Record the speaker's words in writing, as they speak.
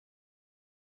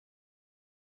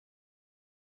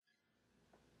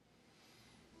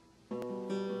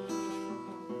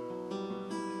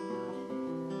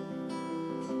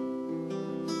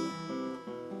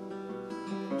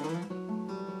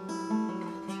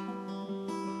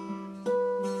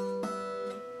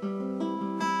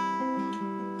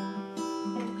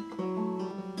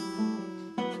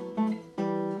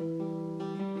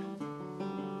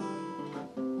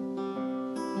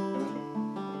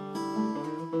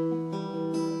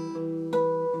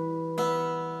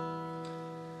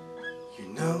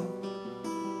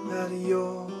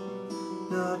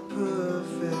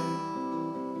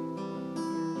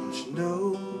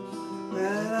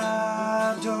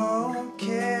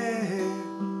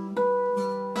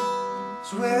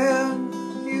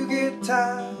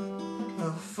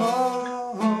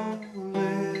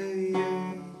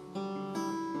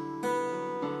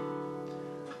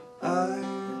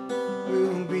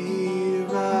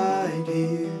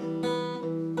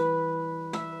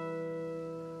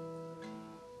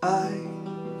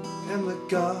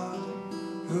God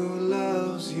who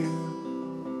loves you.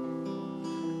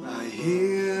 I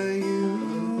hear you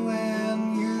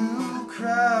when you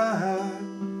cry.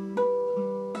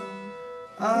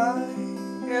 I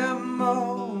am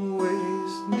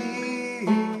always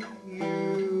near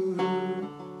you.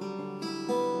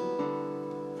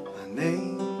 My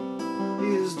name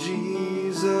is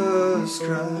Jesus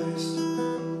Christ.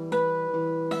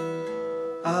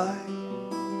 I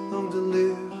long to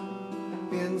live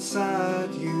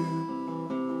inside you,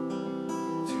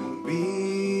 to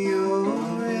be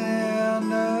your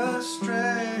inner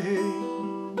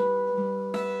strength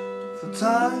for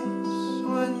times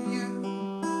when you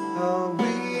are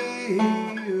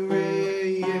weary,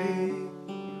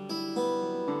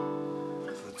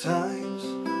 for times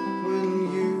when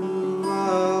you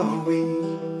are weak.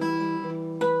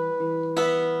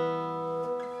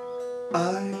 I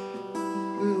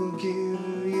will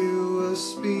give you a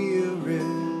spirit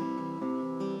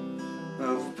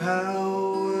of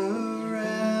power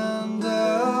and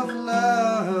of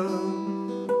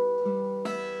love,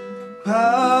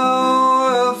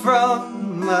 power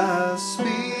from my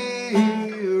spirit,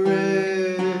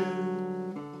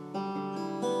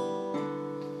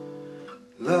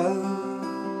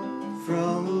 love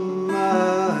from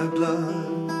my blood.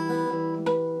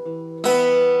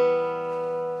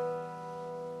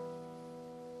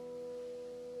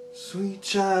 Sweet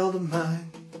child of mine,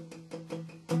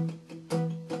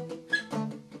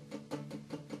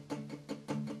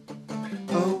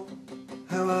 oh,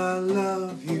 how I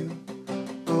love you,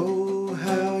 oh,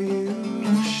 how you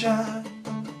shine.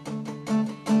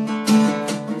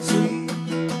 Sweet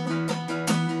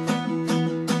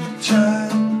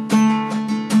child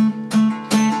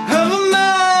of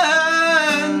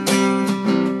mine,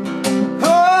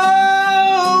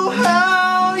 oh,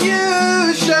 how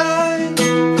you shine.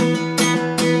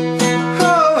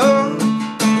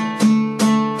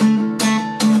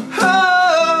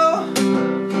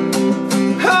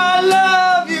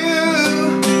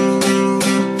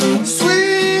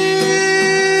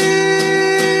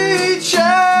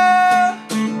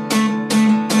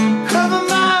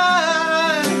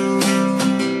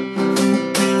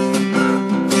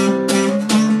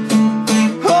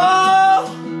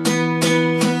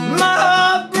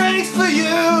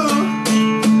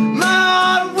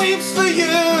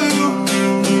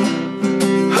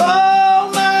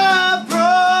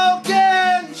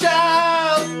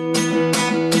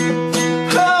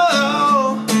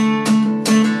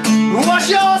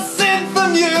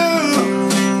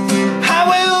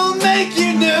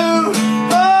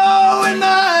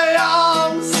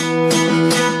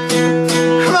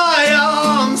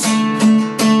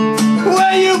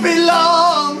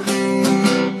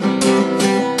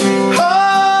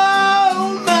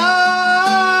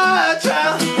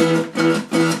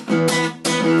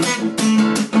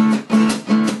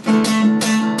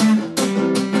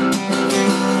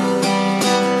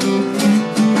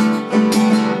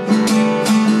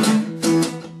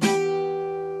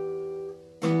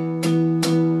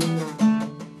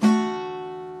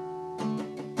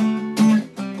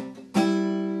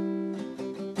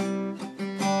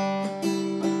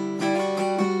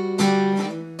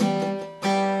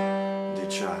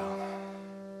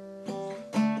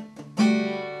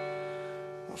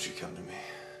 Won't you come to me?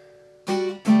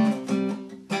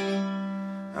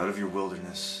 Out of your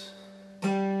wilderness,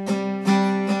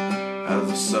 out of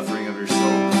the suffering of your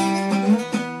soul,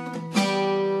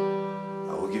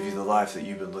 I will give you the life that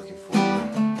you've been looking for.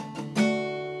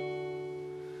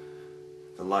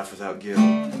 The life without guilt,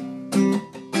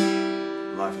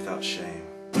 life without shame.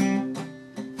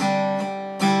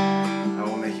 I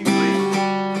will make you grateful.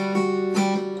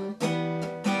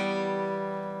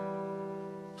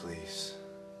 Please.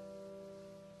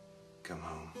 Come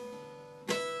home.